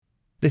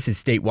This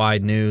is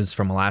statewide news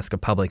from Alaska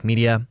Public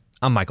Media.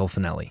 I'm Michael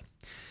Finelli.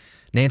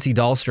 Nancy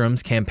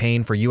Dahlstrom's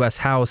campaign for U.S.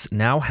 House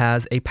now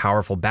has a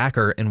powerful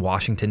backer in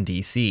Washington,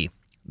 D.C.,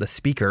 the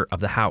Speaker of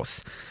the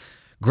House.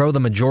 Grow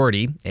the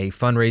Majority, a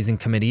fundraising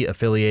committee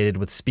affiliated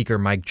with Speaker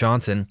Mike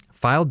Johnson,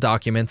 filed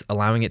documents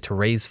allowing it to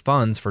raise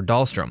funds for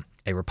Dahlstrom,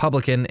 a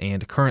Republican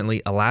and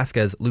currently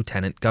Alaska's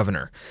lieutenant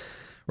governor.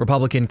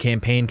 Republican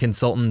campaign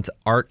consultant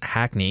Art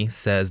Hackney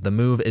says the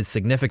move is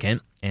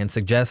significant and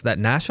suggests that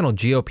national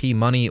GOP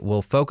money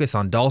will focus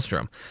on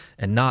Dahlstrom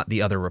and not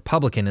the other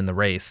Republican in the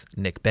race,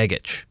 Nick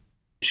Begich.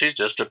 She's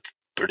just a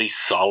pretty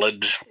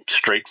solid,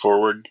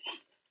 straightforward,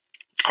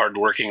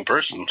 hardworking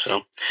person,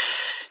 so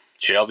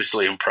she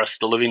obviously impressed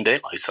the living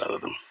daylights out of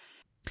them.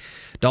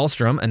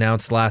 Dahlstrom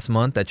announced last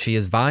month that she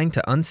is vying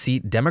to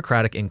unseat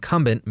Democratic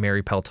incumbent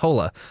Mary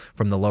Peltola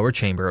from the lower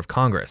chamber of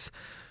Congress.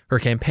 Her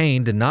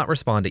campaign did not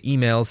respond to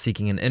emails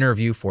seeking an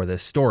interview for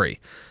this story,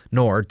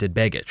 nor did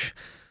Begich.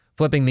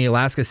 Flipping the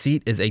Alaska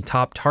seat is a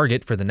top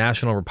target for the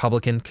National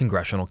Republican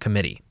Congressional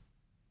Committee.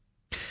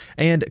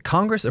 And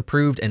Congress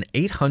approved an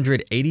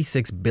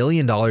 $886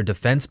 billion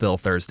defense bill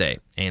Thursday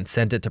and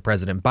sent it to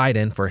President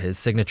Biden for his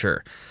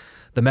signature.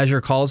 The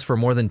measure calls for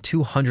more than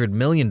 $200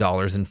 million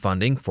in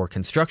funding for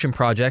construction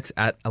projects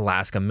at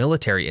Alaska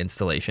military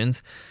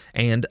installations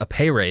and a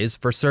pay raise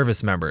for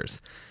service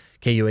members.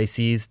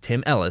 KUAC's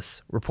Tim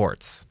Ellis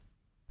reports.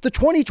 The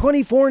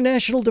 2024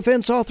 National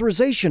Defense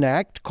Authorization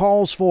Act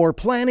calls for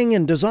planning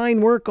and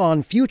design work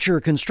on future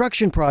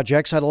construction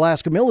projects at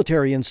Alaska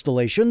military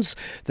installations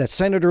that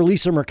Senator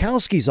Lisa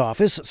Murkowski's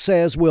office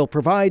says will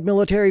provide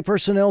military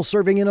personnel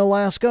serving in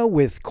Alaska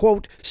with,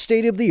 quote,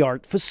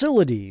 state-of-the-art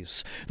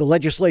facilities. The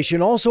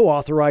legislation also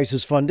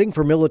authorizes funding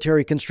for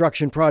military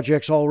construction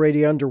projects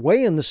already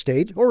underway in the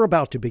state or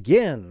about to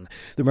begin.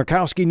 The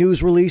Murkowski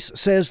news release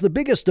says the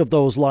biggest of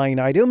those line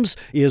items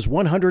is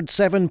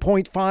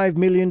 $107.5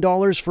 million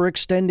for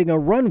extending a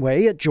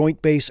runway at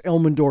Joint Base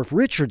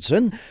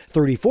Elmendorf-Richardson,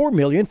 $34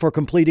 million for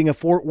completing a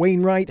Fort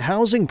Wainwright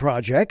housing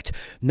project,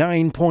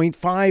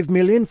 $9.5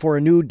 million for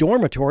a new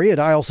dormitory at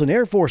Eielson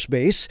Air Force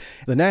Base.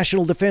 The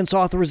National Defense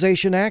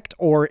Authorization Act,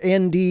 or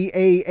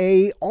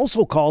NDAA,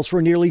 also calls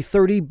for nearly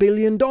 $30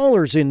 billion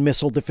in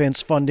missile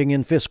defense funding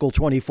in fiscal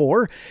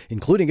 24,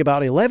 including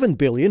about $11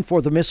 billion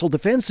for the Missile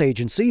Defense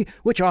Agency,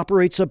 which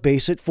operates a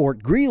base at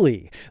Fort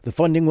Greely. The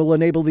funding will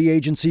enable the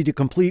agency to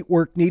complete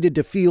work needed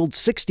to field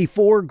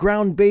 64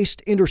 ground-based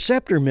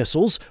interceptor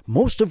missiles,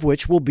 most of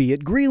which will be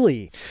at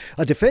Greely.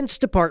 A Defense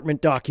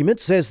Department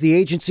document says the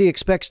agency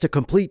expects to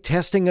complete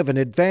testing of an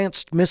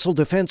advanced missile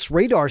defense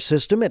radar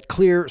system at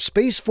Clear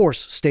Space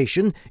Force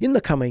Station in the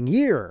coming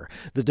year.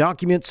 The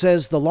document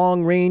says the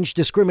long-range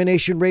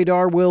discrimination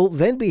radar will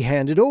then be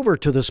handed over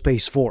to the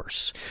Space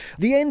Force.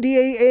 The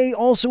NDAA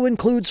also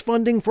includes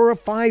funding for a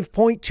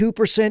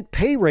 5.2%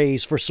 pay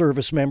raise for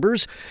service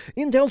members.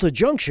 In Delta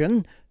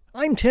Junction,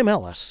 I'm Tim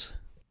Ellis.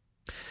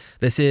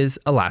 This is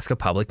Alaska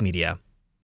Public Media.